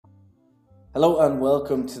Hello and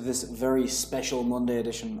welcome to this very special Monday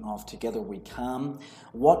edition of Together We Can.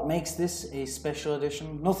 What makes this a special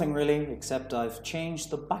edition? Nothing really, except I've changed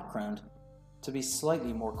the background to be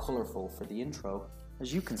slightly more colourful for the intro,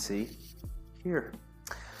 as you can see here.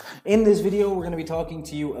 In this video, we're going to be talking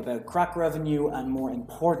to you about crack revenue and, more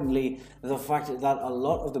importantly, the fact that a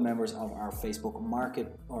lot of the members of our Facebook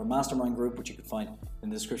market or mastermind group, which you can find in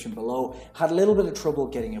the description below, had a little bit of trouble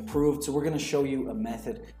getting approved. So we're going to show you a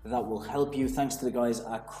method that will help you. Thanks to the guys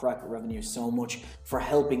at Crack Revenue so much for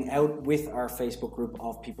helping out with our Facebook group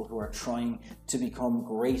of people who are trying to become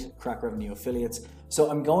great Crack Revenue affiliates. So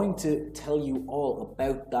I'm going to tell you all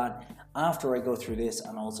about that after I go through this,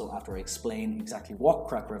 and also after I explain exactly what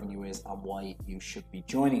Crack Revenue is and why you should be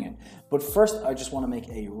joining it. But first, I just want to make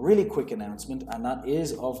a really quick announcement, and that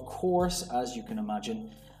is, of course, as you can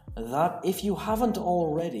imagine, that if you haven't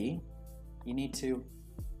already, you need to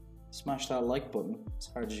smash that like button as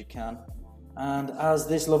hard as you can. And as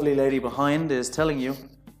this lovely lady behind is telling you,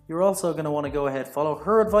 you're also going to want to go ahead, follow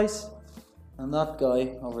her advice, and that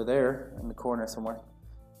guy over there in the corner somewhere,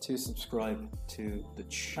 to subscribe to the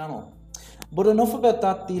channel. But enough about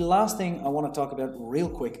that. The last thing I want to talk about real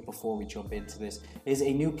quick before we jump into this is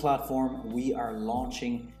a new platform we are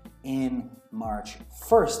launching in March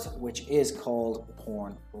 1st, which is called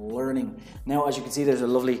Porn Learning. Now, as you can see, there's a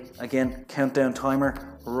lovely, again, countdown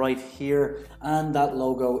timer right here, and that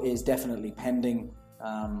logo is definitely pending,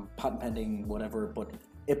 patent pending, whatever, but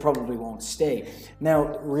it probably won't stay.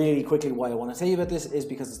 Now, really quickly, why I want to tell you about this is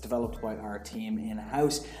because it's developed by our team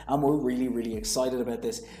in-house, and we're really excited about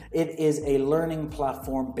this. It is a learning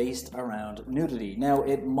platform based around nudity. Now,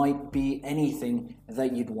 it might be anything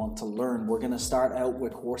that you'd want to learn. We're going to start out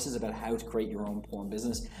with courses about how to create your own porn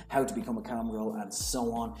business, how to become a cam girl, and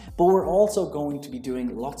so on. But we're also going to be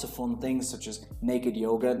doing lots of fun things such as naked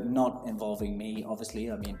yoga, not involving me,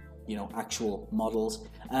 obviously. I mean, you know, actual models,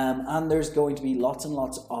 and there's going to be lots and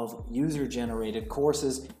lots of user-generated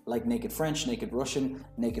courses like Naked French, Naked Russian,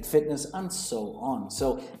 Naked Fitness, and so on.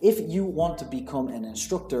 So if you want to become an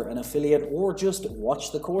instructor, an affiliate, or just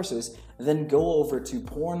watch the courses, then go over to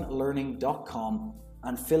pornlearning.com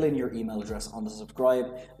and fill in your email address on the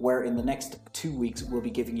subscribe, where in the next 2 weeks we'll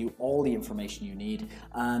be giving you all the information you need,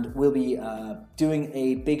 and we'll be doing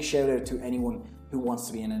a big shout out to anyone who wants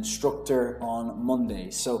to be an instructor on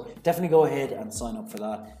Monday. So definitely go ahead and sign up for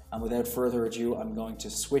that. And without further ado, I'm going to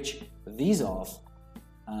switch these off.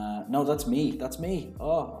 No, that's me.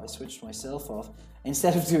 Oh, I switched myself off.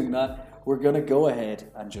 Instead of doing that, we're gonna go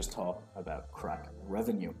ahead and just talk about Crack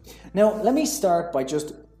Revenue. Now, let me start by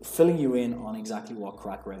just filling you in on exactly what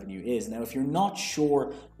Crack Revenue is. Now, if you're not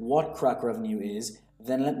sure what Crack Revenue is,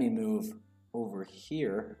 then let me move over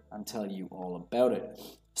here and tell you all about it.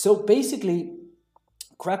 So basically,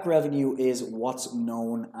 Crack Revenue is what's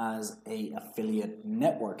known as a affiliate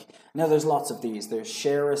network. Now, there's lots of these. There's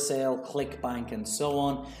ShareASale, ClickBank, and so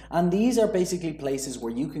on. And these are basically places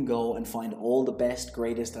where you can go and find all the best,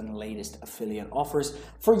 greatest, and latest affiliate offers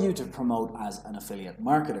for you to promote as an affiliate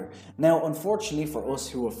marketer. Now, unfortunately for us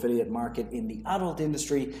who affiliate market in the adult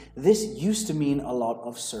industry, this used to mean a lot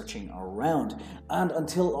of searching around. And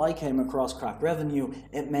until I came across Crack Revenue,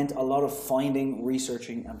 it meant a lot of finding,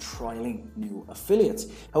 researching, and trialing new affiliates.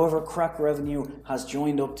 However, Crack Revenue has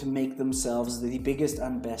joined up to make themselves the biggest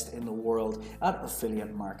and best in the world at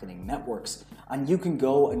affiliate marketing networks. And you can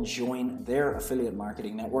go and join their affiliate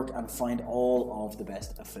marketing network and find all of the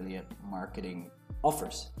best affiliate marketing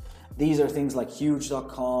offers. These are things like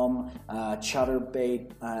Huge.com,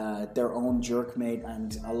 Chaturbate, their own Jerkmate,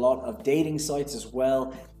 and a lot of dating sites as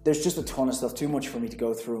well. There's just a ton of stuff, too much for me to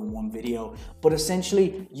go through in one video, but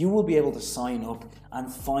essentially you will be able to sign up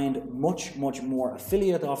and find much more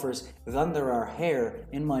affiliate offers than there are hair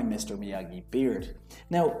in my Mr. Miyagi beard.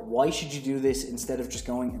 Now, why should you do this instead of just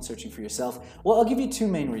going and searching for yourself? Well, I'll give you two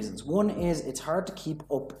main reasons. One is it's hard to keep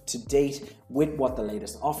up to date with what the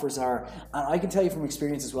latest offers are, and I can tell you from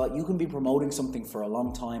experience as well, you can be promoting something for a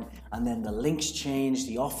long time and then the links change,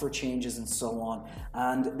 the offer changes, and so on,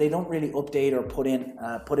 and they don't really update or put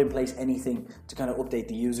in place anything to kind of update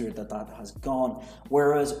the user that has gone.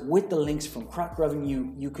 Whereas with the links from Crack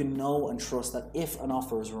Revenue, you can know and trust that if an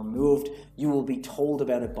offer is removed, you will be told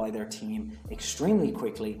about it by their team extremely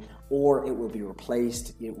quickly, or it will be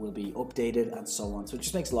replaced, it will be updated, and so on. So it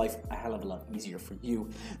just makes life a hell of a lot easier for you.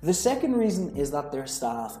 The second reason is that their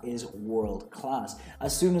staff is world class.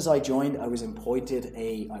 As soon as I joined, I was appointed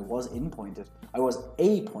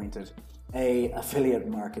a affiliate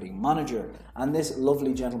marketing manager, and this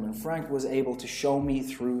lovely gentleman Frank was able to show me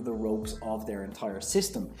through the ropes of their entire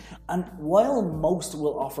system. And while most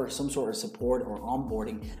will offer some sort of support or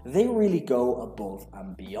onboarding, they really go above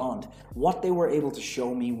and beyond. What they were able to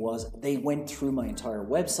show me was they went through my entire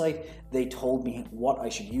website, they told me what I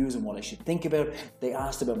should use and what I should think about, they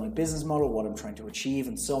asked about my business model, what I'm trying to achieve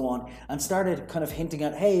and so on, and started kind of hinting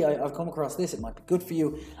at, hey, I've come across this, it might be good for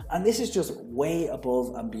you. And this is just way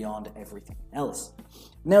above and beyond everything else.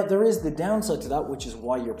 Now, there is the downside to that, which is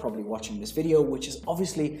why you're probably watching this video, which is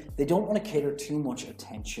obviously they don't want to cater too much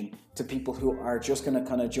attention to people who are just going to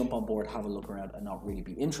kind of jump on board, have a look around and not really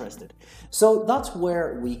be interested. So that's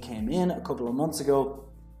where we came in a couple of months ago.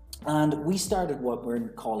 And we started what we're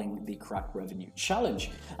calling the Crack Revenue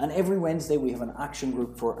Challenge. And every Wednesday we have an action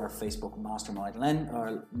group for our Facebook mastermind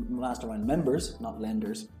members, not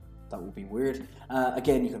lenders. That would be weird.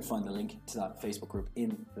 Again, you can find the link to that Facebook group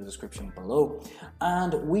in the description below.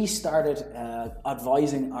 And we started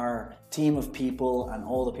advising our team of people and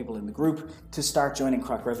all the people in the group to start joining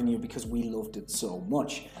Crack Revenue because we loved it so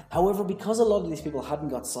much. However, because a lot of these people hadn't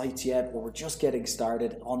got sites yet or were just getting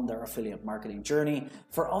started on their affiliate marketing journey,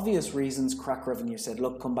 for obvious reasons, Crack Revenue said,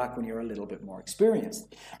 look, come back when you're a little bit more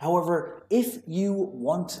experienced. However, if you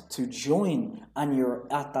want to join and you're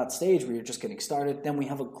at that stage where you're just getting started, then we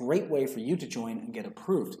have a great way for you to join and get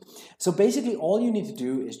approved. So basically all you need to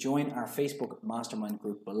do is join our Facebook mastermind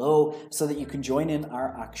group below so that you can join in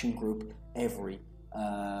our action group every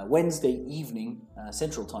Wednesday evening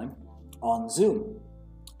Central Time on Zoom.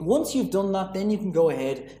 Once you've done that, then you can go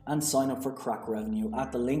ahead and sign up for Crack Revenue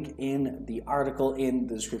at the link in the article in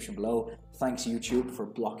the description below. Thanks YouTube for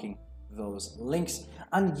blocking those links,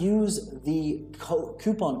 and use the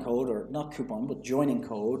coupon code, or not coupon but joining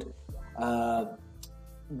code,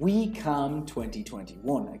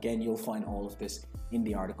 WeCam2021. Again, you'll find all of this in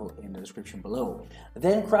the article in the description below.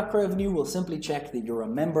 Then Crack Revenue will simply check that you're a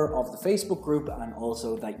member of the Facebook group and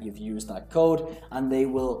also that you've used that code, and they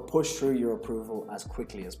will push through your approval as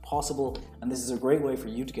quickly as possible. And this is a great way for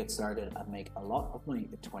you to get started and make a lot of money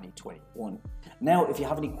in 2021. Now, if you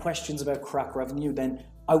have any questions about Crack Revenue, then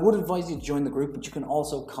I would advise you to join the group, but you can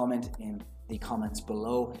also comment in the comments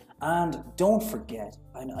below. And don't forget,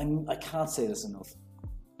 I can't say this enough,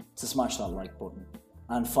 to smash that like button.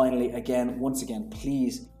 And finally, once again,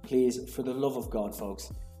 please, for the love of God,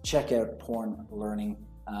 folks, check out Porn Learning,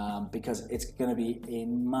 because it's going to be a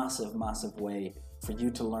massive way for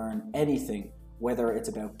you to learn anything, whether it's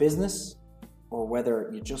about business or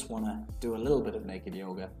whether you just want to do a little bit of naked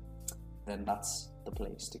yoga. Then that's the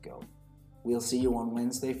place to go. We'll see you on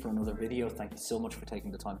Wednesday for another video. Thank you so much for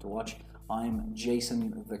taking the time to watch. I'm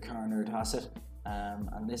Jason the Car Nerd Hassett,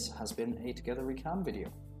 and this has been a Together We Can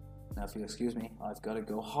video. Now, if you'll excuse me, I've got to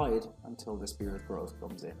go hide until this beard growth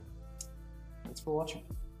comes in. Thanks for watching.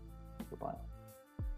 Goodbye.